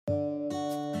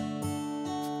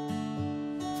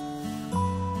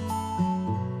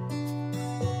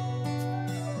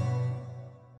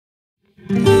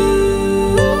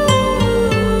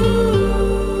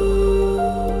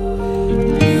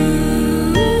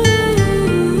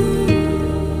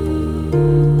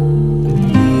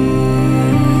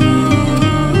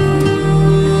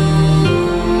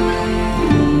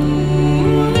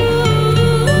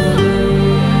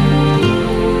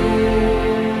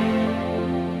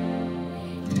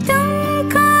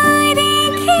तुमको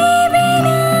देखे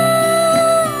बिना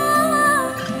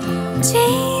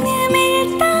चैन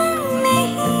मिलता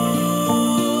नहीं,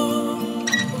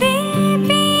 दिल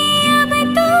पे अब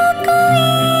तो कोई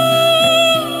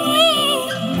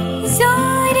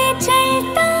जोर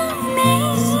चलता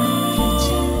नहीं।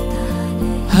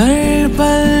 हर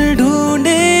पल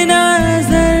ढूंढे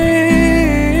नजर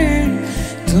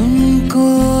तुमको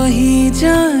ही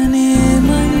जाने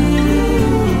मन,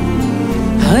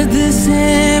 हद से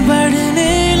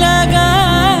बढ़ने लगा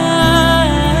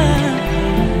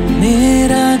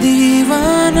मेरा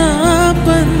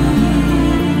दीवानापन।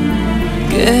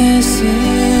 कैसे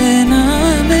ना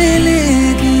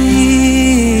मिलेगी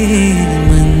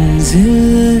मंजिल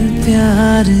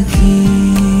प्यार की।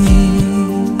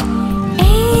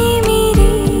 ए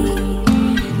मेरे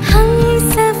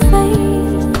हमसफर,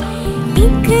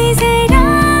 एक जरा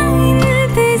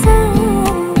इंतजार,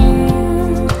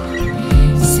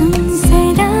 सुन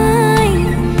सदाएं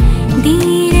दे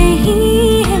रही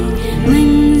है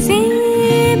मंजिल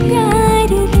प्यार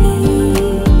की।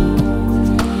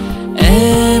 ऐ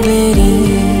मेरे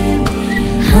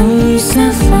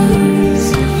हमसफर,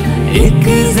 एक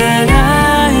जरा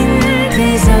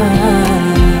इंतजार,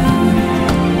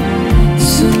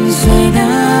 सुन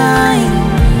सदाएं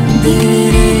दे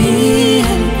रही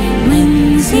है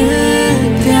मंजिल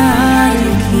प्यार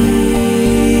की।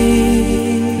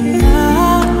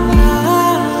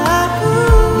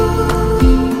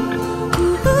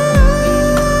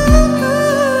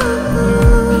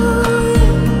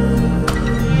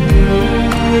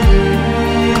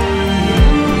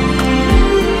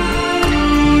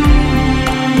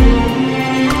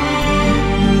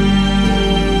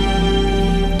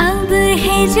 अब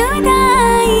है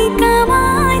जुदाई का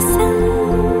मौसम,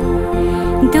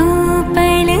 दो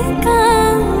पल का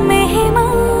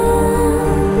मेहमान,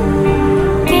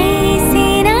 कैसे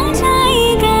ना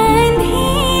जाएगा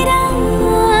अंधेरा,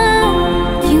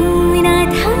 क्यों ना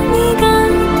थमेगा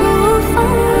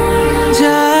तूफान।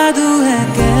 जादू है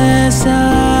कैसा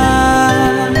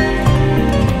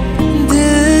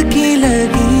दिल की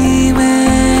लगी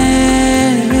मैं,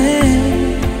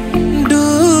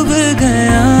 डूब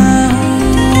गया हूँ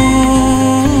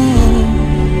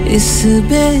इस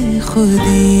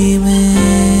बेखुदी में।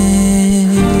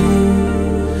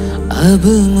 अब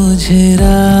मुझे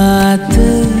रात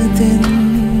दिन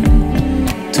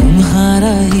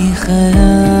तुम्हारा ही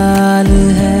ख्याल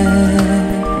है।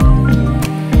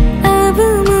 अब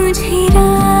मुझे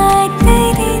रात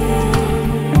दिन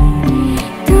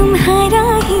तुम्हारा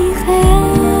ही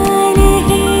ख्याल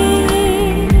है।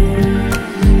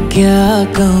 क्या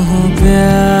कहूँ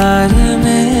प्यार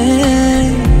में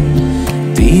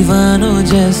दीवानों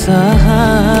जैसा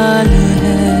हाल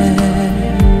है,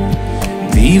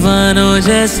 दीवानों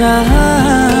जैसा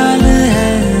हाल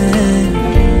है,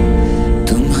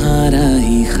 तुम्हारा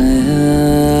ही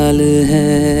ख्याल है।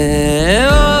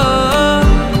 ओ,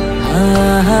 हा,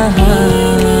 हा, हा।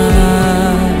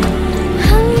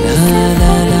 ला,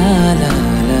 ला, ला, ला,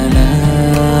 ला, ला।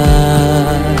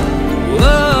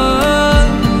 ओ,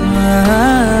 हा, हा,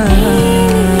 हा।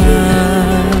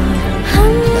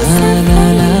 ला, ला,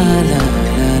 ला, ला,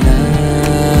 ला, ला।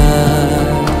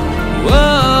 ओ,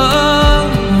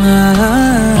 हा, हा,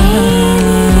 हा।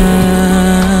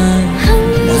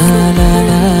 ला, ला,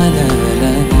 ला, ला, ला,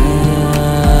 ला।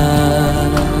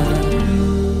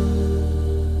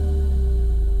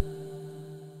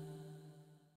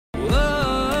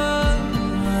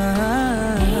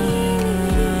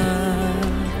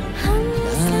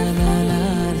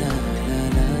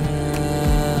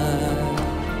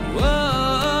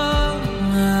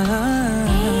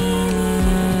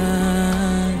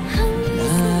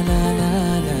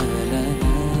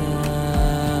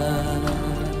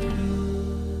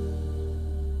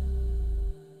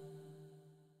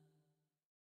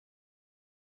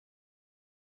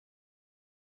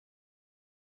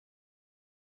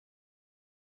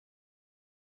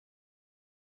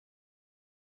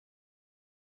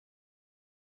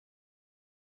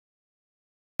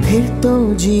 फिर तो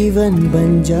जीवन बन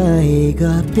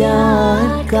जाएगा प्यार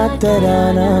का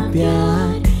तराना, प्यार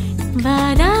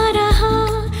वादा